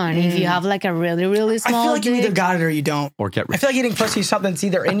tongue. If you have like a really really I small feel like you either dick. got it or you don't. Or get I rich. feel like eating pussy is something that's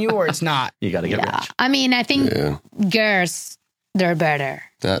either in you or it's not. You got to get Yeah, rich. I mean, I think Yeah. girls they're better.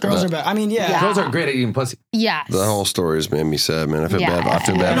 Girls are bad. I mean, yeah. Girls are great at eating pussy. Yes. The whole story has made me sad, man. I feel Yeah. bad. I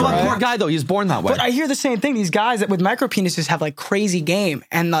feel bad You know for what? him. Poor guy, though. He was born that way. But I hear the same thing. These guys that with micro penises have like crazy game,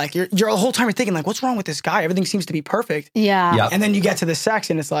 and like you're the whole time you're thinking like, what's wrong with this guy? Everything seems to be perfect, Yeah. Yeah. and then you get to the sex,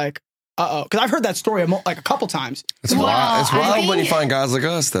 and it's like, because I've heard that story like a couple times. It's Well, wild. It's I wild think- when you find guys like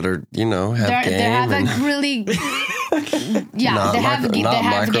us that are, have They game. have and a really yeah. Not They have micro- they not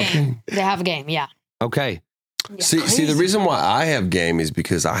have micro- game. They have game. Yeah. Okay. see, the reason why I have game is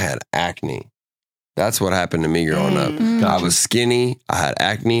because I had acne. That's what happened to me growing up. I was skinny, I had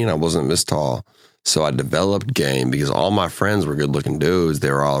acne, and I wasn't this tall. So I developed game because all my friends were good looking dudes. They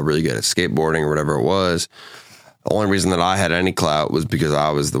were all really good at skateboarding or whatever it was. The only reason that I had any clout was because I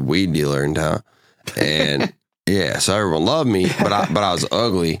was the weed dealer in town. And yeah, so everyone loved me, but I was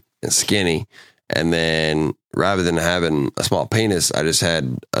ugly and skinny. And then rather than having a small penis, I just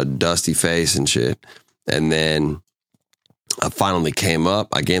had a dusty face and shit. And then I finally came up.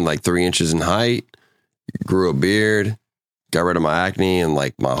 I gained like 3 inches in height, grew a beard, got rid of my acne, and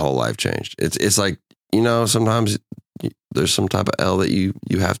like my whole life changed. It's like, you know, sometimes there's some type of L that you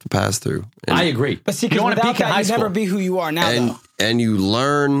have to pass through. And, I agree. But see, you don't want to without peak in that, high you'd school. never be who you are now, though. and you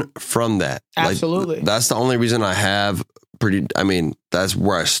learn from that. Absolutely. Like, that's the only reason I have that's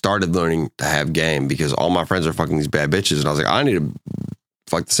where I started learning to have game, because all my friends are fucking these bad bitches. And I was like, I need to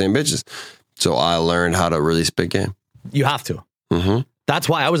fuck the same bitches. So I learned how to really spit game. You have to. Mm-hmm. That's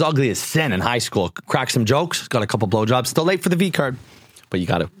why I was ugly as sin in high school. Cracked some jokes, got a couple blowjobs. Still late for the V card, but you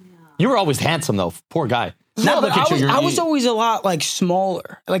got to. You were always handsome though. Poor guy. Now No, look but at you. I was always a lot like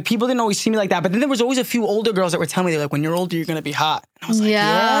smaller. Like people didn't always see me like that. But then there was always a few older girls that were telling me, they're like, when you're older, you're gonna be hot. And I was like,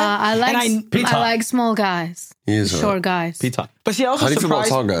 yeah. I like And I like small guys, He is short guys. Pizza. But see, I also How do you feel about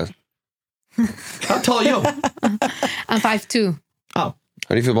surprised. tall guys? How tall are you? I'm 5'2". Oh, How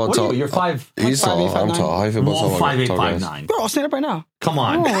do you feel about what are tall? you? You're 5. He's tall. 5'8", I'm 5'9". tall. How do you feel about Wall tall 5'8", tall guys? 5'9". Bro, I'll stand up right now. Come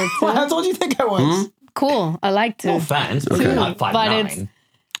on. What? How tall do you think I was? Cool. I like to. No offense, but you're not 5'9". But it's-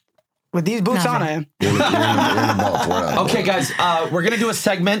 With these boots on, I am. You're in the ball for it. Okay, guys, we're going to do a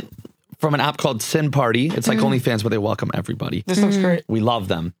segment from an app called Sin Party. It's like OnlyFans, but they welcome everybody. This looks great. We love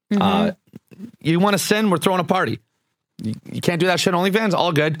them. You want to sin? We're throwing a party. You can't do that shit on OnlyFans?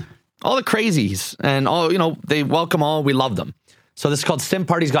 All good. All the crazies and all, you know, they welcome all. We love them. So this is called Sin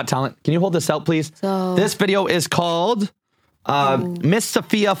Party's Got Talent. Can you hold this out, please? So- This video is called Miss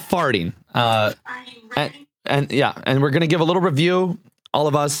Sophia Farting. And we're going to give a little review, all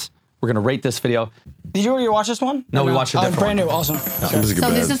of us. We're going to rate this video. Did you already watch this one? No, we watched a different brand one. new. Awesome. Seems like a So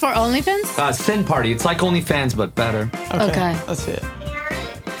bad- this is for OnlyFans? Sin Party. It's like OnlyFans, but better. Okay. Let's see it.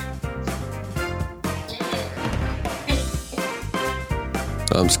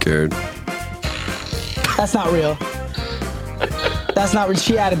 I'm scared. That's not real. That's not real.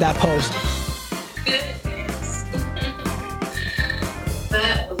 She added that post.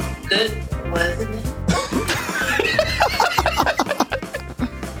 That was good, wasn't it?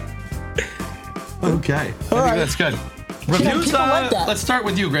 Okay. I think right. that's good. Reviews, people like that. let's start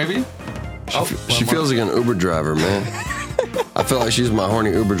with you, Gravy. She feels like an Uber driver, man. I feel like she's my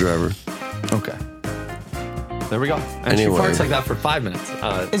horny Uber driver. Okay. There we go. And Anyway. she farts like that for 5 minutes.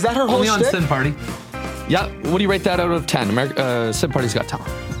 Is that her whole Only on shtick? Sin Party. Yeah. What do you rate that out of 10? Sin Party's Got Talent.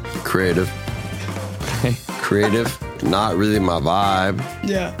 Creative. Okay. Creative. Not really my vibe.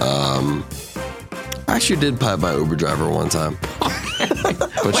 Yeah. I actually did pipe my Uber driver one time.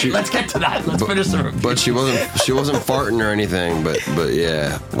 But she, Let's get to that. Let's finish the review. but she wasn't farting or anything. But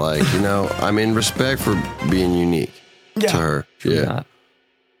yeah, like, you know, I mean, respect for being unique to her. Yeah.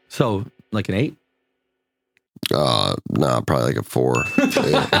 So, like an 8? Nah, probably like a 4.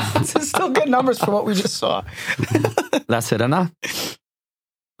 Yeah. This is still good numbers for what we just saw. That's it, Anna?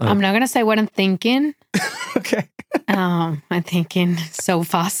 I'm not gonna say what I'm thinking. Okay. I'm thinking so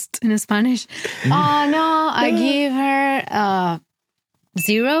fast in Spanish. Oh no, I give her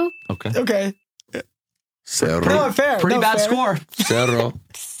 0. Okay. Okay. Cerro. No, fair. Pretty no, bad fair. score. Cerro.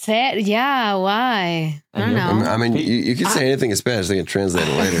 Yeah, why? I don't know. I mean, you can say anything in Spanish. They can translate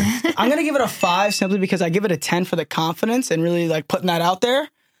it later. I'm gonna give it a 5 simply because I give it a 10 for the confidence and really like putting that out there.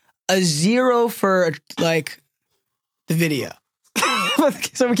 A 0 for like the video.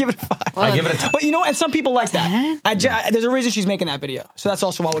 So we give it a 5. I give it a 10. But you know what? And some people like that. 10? There's a reason she's making that video. So that's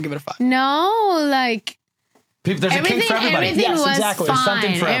also why we'll give it a 5. No, like There's a kink for everybody. everything Yes, was exactly. There's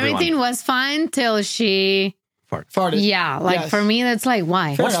something fine. for everyone. Everything was fine till she. Farted. Yeah, like Yes. for me, that's like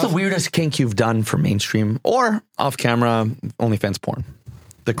why. Fair What's the enough. weirdest kink you've done for mainstream or off camera OnlyFans porn?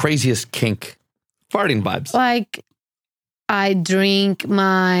 The craziest kink farting vibes. Like, I drink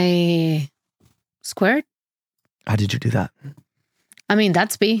my squirt. How did you do that? I mean,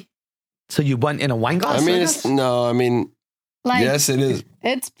 that's pee. So you went in a wine glass? I mean, like it's this? no. I mean, Like, yes, it is.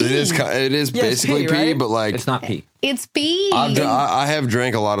 it's pee. It is. It is Yeah, it's basically pee, pee, right? but like It's not pee. It's pee. I have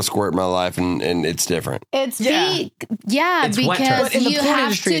drank a lot of squirt in my life, and it's different. It's Yeah. pee. Yeah, It's wet because But in the you porn have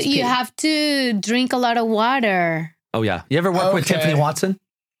industry, to. it's You pee. have to drink a lot of water. Oh, yeah. You ever work with Okay. Tiffany Watson?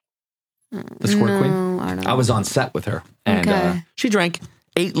 The squirt queen? No, I don't know. I was on set with her. And Okay. she drank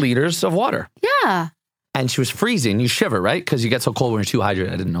 8 liters of water. Yeah. And she was freezing. You shiver, right? Because you get so cold when you're too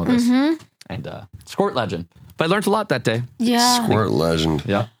hydrated. I didn't know this. Mm-hmm. And squirt legend. But I learned a lot that day. Yeah. Squirt legend.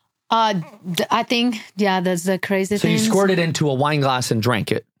 Yeah. I think that's the crazy So thing. you squirted into a wine glass and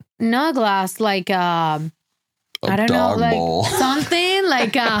drank it. No glass, like I don't know, dog like bowl. something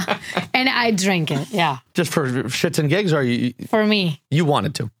like and I drink it. Yeah, Just for shits and gigs, or you for me.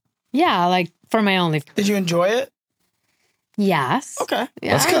 wanted to? Yeah, like for my only. Did you enjoy it? Yes. Okay.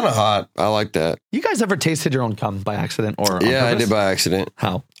 Yeah. That's kind of hot. I like that. You guys ever tasted your own cum by accident or on Yeah, I purpose? did by accident.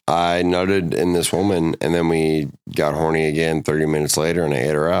 How? I nutted in this woman, and then we got horny again 30 minutes later, and I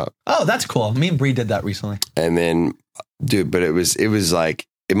ate her out. Oh, that's cool. Me and Bree did that recently. And then, dude, but it was like,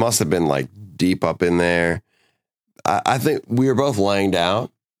 it must have been like deep up in there. I think we were both laying down,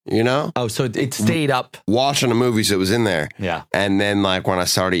 you know, Oh, so it stayed up. watching a movie, so it was in there. Yeah. And then, like, when I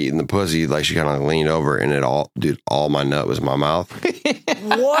started eating the pussy, like, she kind of leaned over, and all my nut was in my mouth.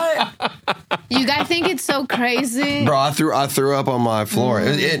 What? You guys think it's so crazy? Bro, I threw up on my floor.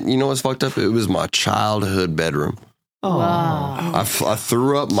 You know what's fucked up? It was my childhood bedroom. Wow. I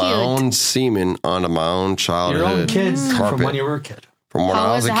threw up my Cute. own semen onto my own childhood Your own kids carpet from when you were a kid. from when I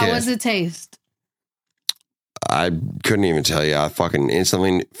was a kid. How was the taste? I couldn't even tell you. I fucking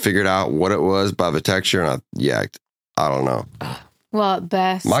instantly figured out what it was by the texture, and I yacked. I don't know. Well,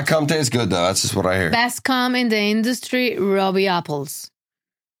 best My cum tastes good though. That's just what I hear. best com in the industry, Robbie Apples.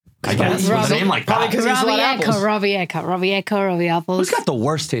 I guess. Robbie- With a name like Probably that. 'cause he eats a lot of apples. Robbie Echo, Apples. Who's got the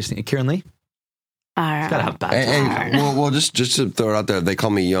worst tasting? Kieran Lee? Gotta have bad taste. Well, just to throw it out there, they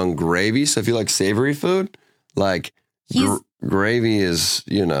call me Young Gravy. So if you like savory food, like He's- gravy is,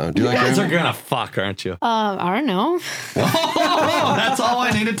 do you You like guys gravy? are gonna fuck, aren't you? I don't know. Oh, that's all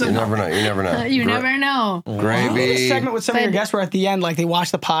I needed to You know. never know. You never know. You never know. We did a Gravy. segment with some of your But- guests where at the end, like they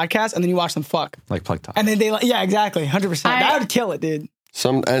watch the podcast and then you watch them fuck, Like plug top. and then they like, yeah, exactly, 100%. That would kill it, dude.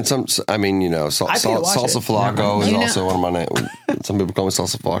 Some. I mean, I pay to watch salsa it. flaco is You know- also one of my names. Some people call me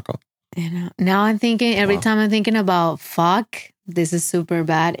salsa flaco. You know, now I'm thinking every time I'm thinking about fuck, this is super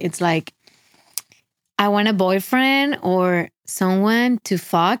bad. It's like I want a boyfriend or someone to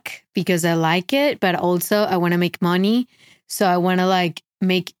fuck because I like it, but also I want to make money. So I want to like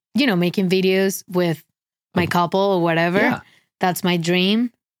making videos with my couple or whatever. Yeah. That's my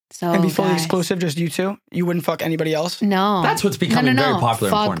dream. So And be fully guys, exclusive, just you two. You wouldn't fuck anybody else. No, That's what's becoming very popular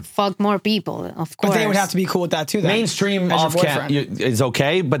and Fuck, important. fuck more people, of course. But they would have to be cool with that too. Then. Mainstream As your off cam boyfriend. is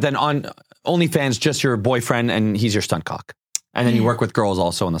okay, but then on OnlyFans, just your boyfriend and he's your stunt cock. And then you work with girls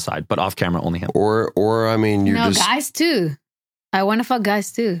also on the side, but off camera, only him. Or I mean, you're No, just guys too. I want to fuck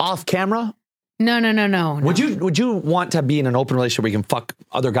guys too. Off camera? No. Would you want to be in an open relationship where you can fuck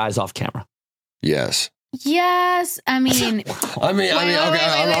other guys off camera? yes. Yes, I mean, I mean, wait,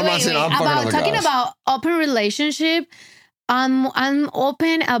 I'm not saying I'm fucking about other talking guys. about open relationship. I'm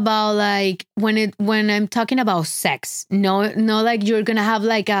open about like when I'm talking about sex. No, like you're gonna have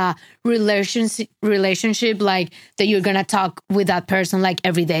like a relationship like that you're gonna talk with that person like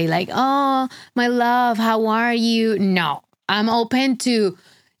every day, like, oh my love, how are you? No, I'm open to,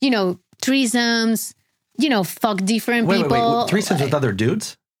 threesomes. Fuck different Wait, people. threesomes with other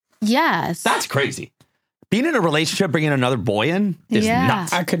dudes? Yes, That's crazy. Being in a relationship, bringing another boy in is Yeah.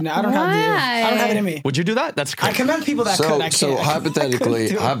 nuts. I couldn't. I don't have Why? I don't have it in me. Would you do that? That's I crazy. commend people that could. I can't. So hypothetically,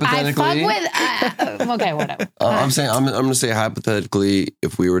 I fuck with. Okay, whatever. I'm saying I'm going to say hypothetically,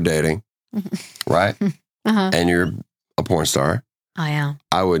 if we were dating, right, Uh-huh. and you're a porn star, I am.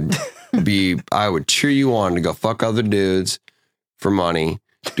 I would cheer you on to go fuck other dudes for money,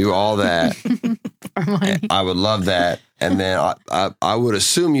 do all that. For money. I would love that, and then I would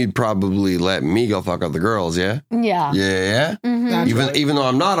assume you'd probably let me go fuck other girls. Yeah, Yeah. yeah. Naturally. Even though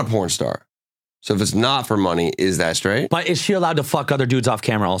I'm not a porn star, so if it's not for money, is that straight? But is she allowed to fuck other dudes off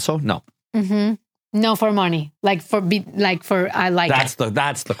camera also? No. Mm-hmm. No, for money. Like for I like That's it.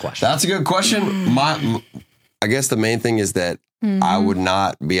 Mm. the question. That's a good question. I guess the main thing is that Mm-hmm. I would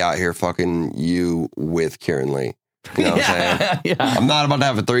not be out here fucking you with Kieran Lee. You know what I'm saying? yeah. I'm not about to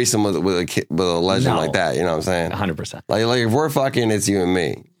have a threesome with a legend No. like that. You know what I'm saying? 100%. Like if we're fucking, it's you and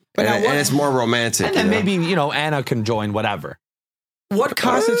me, But now and what- it's more romantic. And then you know? maybe, Anna can join whatever. What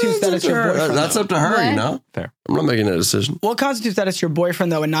constitutes that it's your boyfriend? That's though? up to her. What? You know, Fair. I'm not making that decision. What constitutes that it's your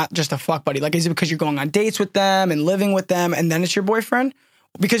boyfriend though, and not just a fuck buddy? Like, is it because you're going on dates with them and living with them, and then it's your boyfriend?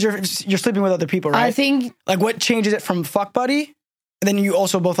 Because you're sleeping with other people, right? I think Like, what changes it from fuck buddy, and then you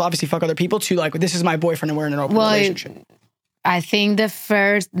also both obviously fuck other people, to like, this is my boyfriend and we're in an open relationship? I think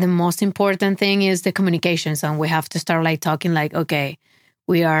the most important thing is the communication. So we have to start like talking like, okay,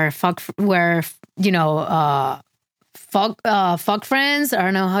 we're fuck friends. I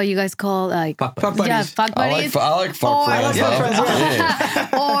don't know how you guys call like Fuck Fuck buddies. yeah, fuck buddies. I like fuck Or- friends. I like fuck though.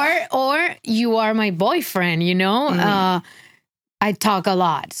 friends, Yeah. or you are my boyfriend, I talk a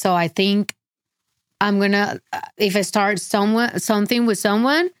lot. So I think I'm gonna if I start something with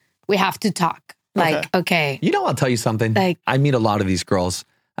someone, we have to talk. Like, okay. I'll tell you something. Like- I meet a lot of these girls,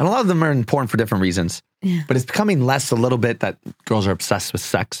 and a lot of them are important for different reasons. Yeah. But it's becoming less a little bit that girls are obsessed with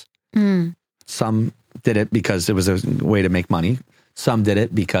sex. Mm. Some did it because it was a way to make money. Some did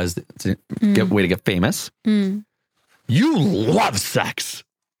it because it's a way to get famous. You love sex.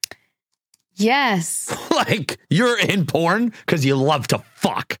 Yes. Like, you're in porn because you love to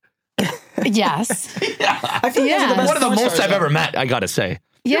fuck. Yes. I feel like those are the best One of the porn most stars, I've though. ever met, I gotta say.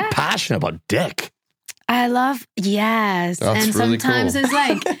 Yeah. You're passionate about dick. I love, yes. That's and really sometimes cool. it's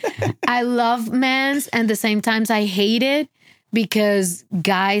like, I love men's, and the same times I hate it because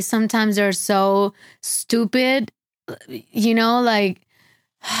guys sometimes are so stupid, you know, like,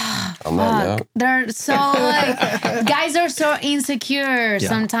 I'm not now. they're so like, guys are so insecure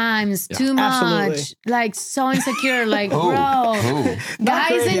sometimes, too much, Absolutely. like so insecure, like, bro. Who? Guys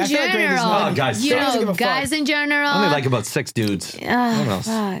Gravy. in I feel like Gravy's general, not. Oh, guys. you He doesn't give know, a fuck. guys in general. I only like about 6 dudes. What else?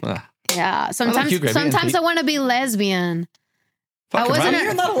 fuck. Ugh. Yeah, sometimes you, Gravy, and sometimes Pete. I want to be lesbian. I Fucking wasn't right. a-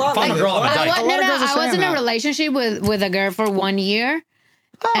 You're not a lot If I'm like a girl, I'm a I, dyke. wa- A lot no, of no, girls are I was saying in a that. relationship with a girl for 1 year,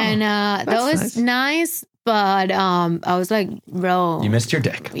 and that that's was nice. But I was like, bro, You missed your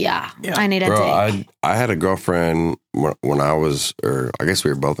dick. yeah, I need a Bro, dick. I had a girlfriend when I was, or I guess we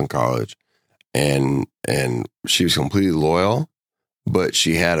were both in college, and she was completely loyal, but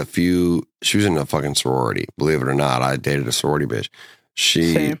she had she was in a fucking sorority. Believe it or not, I dated a sorority bitch.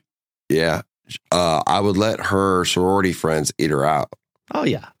 Same. Yeah. I would let her sorority friends eat her out. Oh,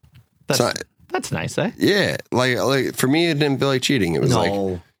 yeah. That's nice, eh? Yeah, like for me, it didn't feel like cheating. It was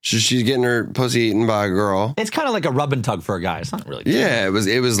like she's getting her pussy eaten by a girl. It's kind of like a rub and tug for a guy. It's not really. Yeah, it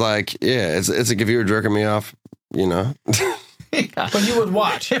was like it's like if you were jerking me off, you know. But you would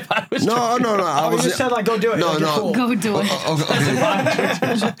watch. If I was No. I Oh, you was just said like, go do it. No, like, you're no. cool. Go do it.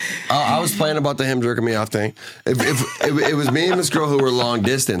 I was playing about the him jerking me off thing. If it was me and this girl who were long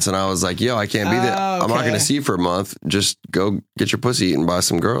distance, and I was like, "Yo, I can't be there. I'm not okay. going to see you for a month. Just go get your pussy eaten by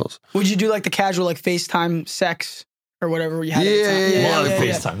some girls." Would you do like the casual like FaceTime sex or whatever you had? Yeah, at the time? yeah, A lot of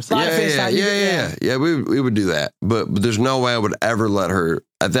yeah. FaceTimes. A lot of FaceTime. Yeah. We would do that, but there's no way I would ever let her.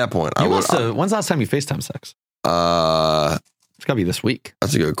 At that point, I You would. must have, when's the last time you FaceTime sex? It's got to be this week.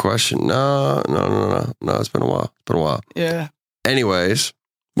 That's a good question. No. It's been a while. Yeah. Anyways,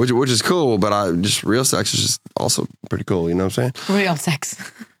 which is cool, but real sex is just also pretty cool. You know what I'm saying? Real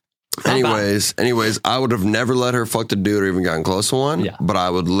sex. Anyways, I would have never let her fuck the dude or even gotten close to one. Yeah. But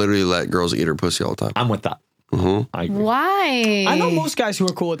I would literally let girls eat her pussy all the time. I'm with that. Mm-hmm. I agree. Why? I know most guys who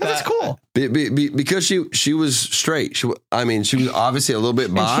are cool with that. That's cool. Because she was straight. She was obviously a little bit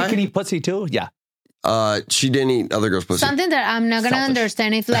And she can bi. eat pussy too? Yeah. She didn't eat other girls' pussy. Something that I'm not gonna Selfish.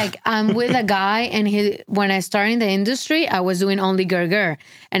 understand if like I'm with a guy and when I started in the industry, I was doing only girl,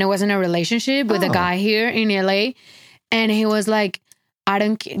 and I was in a relationship with a guy here in LA, and he was like, I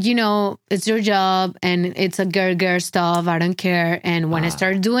don't, it's your job and it's a girl stuff. I don't care. And when I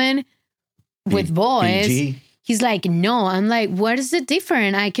started doing with boys, BG. he's like, no. I'm like, what is it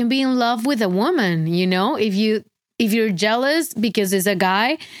different? I can be in love with a woman, if you're jealous because it's a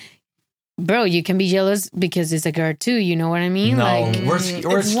guy. Bro, you can be jealous because it's a girl too. You know what I mean? No, like, we're it's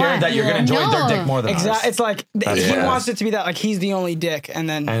scared what? that you're going to enjoy their No. dick more than Exactly. ours. It's like he Yeah. wants it to be that like he's the only dick, and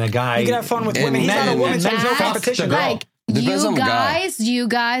then And a guy. you can have fun with And women. He's not a men- woman, and so there's no men fuck competition. the girl. Like Depends on the guy. you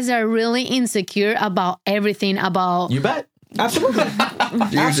guys are really insecure about everything about. You bet. Absolutely.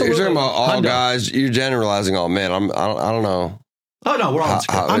 You're talking about all Hundo. guys. You're generalizing all men. I don't know. Oh, no, we're all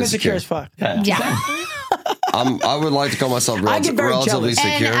insecure. How I'm insecure as fuck. Yeah. I would like to call myself I get very relatively jealous.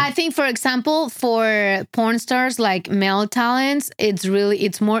 And secure. I think, for example, for porn stars like male talents,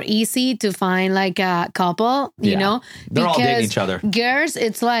 it's more easy to find like a couple, you Yeah. know, They're all dating each other. Girls,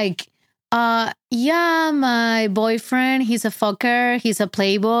 it's like, yeah, my boyfriend, he's a fucker, he's a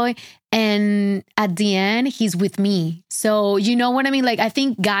playboy, and at the end, he's with me. So you know what I mean? Like, I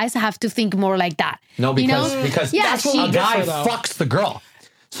think guys have to think more like that. No, You know? because Yeah, That's what she- a guy differ, though. fucks the girl.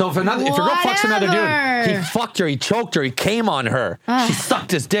 So if your girl fucks another dude, Whatever. he fucked her, he choked her, he came on her. She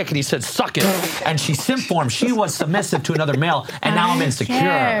sucked his dick and he said, suck it. And she simp for him. She was submissive to another male and now I'm I insecure.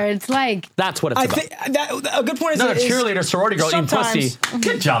 care. It's like, That's what it's I about. think that a good point is Another is cheerleader, sorority girl eating pussy. sometimes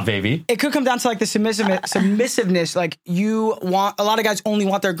Good job, baby. it could come down to like the submissiveness. Like you want a lot of guys only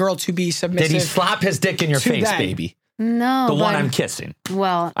want their girl to be submissive. Did he slap his dick in your To face, them. baby? no. The one but- I'm kissing.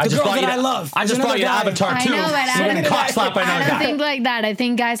 Well, I The just girl brought that you I love. I just There's brought you to another guy. Avatar I 2. know, but So I you don't- can cock slap by I another don't guy. think like that. I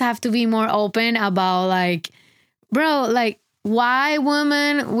think guys have to be more open about like, bro, like why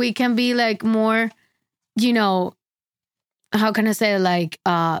women we can be like more, how can I say like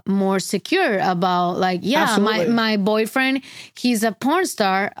more secure about like, yeah, Absolutely. my boyfriend, he's a porn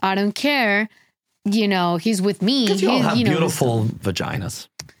star. I don't care. He's with me. Because you all He's, have beautiful vaginas.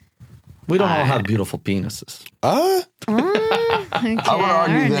 We don't all have beautiful penises. I would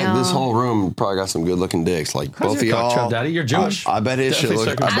argue that know. this whole room probably got some good looking dicks. Like both of your cock, y'all. Trev Daddy? You're Jewish. I bet his shit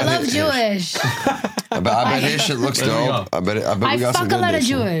Definitely looks. I love Jewish. I bet his shit looks dope. I bet we I got some fuck good a lot of dicks.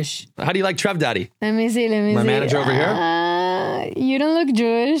 Jewish. How do you like Trev Daddy? Let me see. My manager over here? You don't look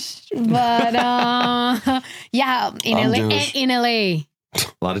Jewish, but yeah, in I'm LA, Jewish. in LA, A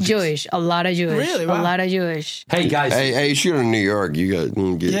lot of Jewish, a lot of Jewish, Really? a Wow. lot of Jewish. Hey guys, Hey, you shoot in New York. You got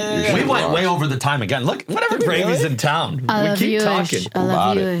get Yeah, your yeah, shit we went rocks. way over the time again. Look, whatever Gravy's really? in town. I we love keep Jewish. talking. I love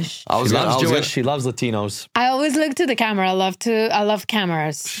about it. Jewish. I was She gonna, loves I was Jewish. gonna, She loves Latinos. I always look to the camera. I love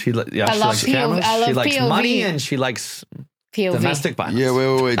cameras. She I she love likes POV. cameras. I love She likes POV. money and she likes POV. domestic violence. yeah,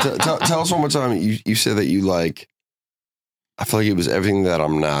 wait. Tell us one more time. You said that you like. I feel like it was everything that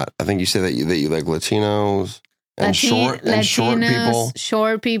I'm not. I think you said that you like Latinos and short people.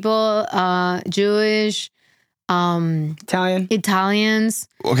 short people, Jewish, Italian. Italians.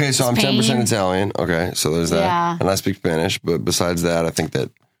 Okay, so I'm Spain. 10% Italian. Okay, so there's that, Yeah. and I speak Spanish. But besides that, I think that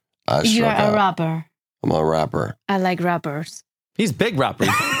I You're struck a out. rapper. I'm a rapper. I like rappers. He's big rapper.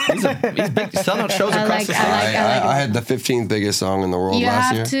 He's big. Selling out shows I across like- the I state. like- I had the 15th biggest song in the world You last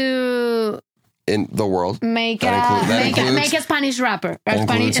have year. to In the world. make That includes- make a Spanish rapper, that a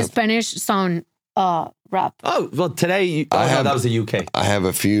includes a- Spanish song, rap. Oh well, today. I have- that was the UK. I have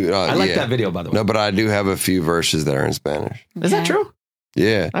a few. I like yeah. that video, by the way. No, but I do have a few verses that are in Spanish. Is that Okay. true?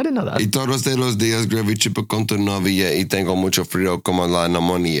 Yeah. I didn't know that. Y todos de los días Gravy chupo con tu novia y tengo mucho frío como la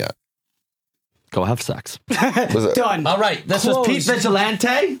neumonía. Go have sex. Was it- Done. All right, this was Pete Close.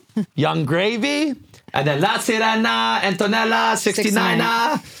 Vigilante, Young Gravy, and then La Sirena, Antonella, 69.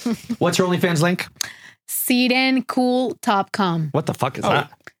 What's your OnlyFans link? SirenCool.com. What the fuck is Oh. that?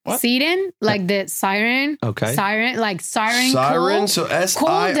 Siren, like the siren. Okay. Siren, like siren. Siren, cool. so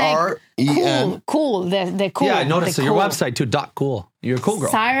Cool, the- SIREN. Cool. The cool. Yeah, I noticed the your cool. website too. .cool. You're a cool girl.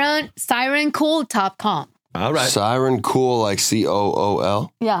 SirenCool.com. All right. Siren Cool, like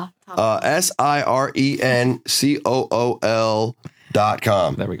COOL. Yeah.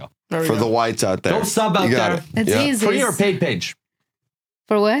 SIRENCOOL.com. There we go. For the whites out there. Don't sub out You got there. it. It's Yeah. easy. Free or paid page?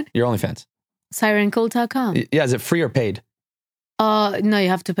 For what? Your OnlyFans. SirenCool.com. Yeah, is it free or paid? No, you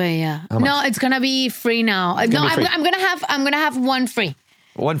have to pay. Yeah. How much? No, it's gonna be free now. No, gonna be free. I'm gonna have one free.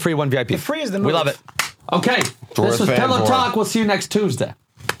 One free, one VIP. The free is the We move. love it. Okay. worth This was paying Pillow for. Talk. We'll see you next Tuesday.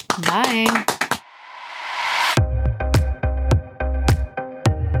 Bye.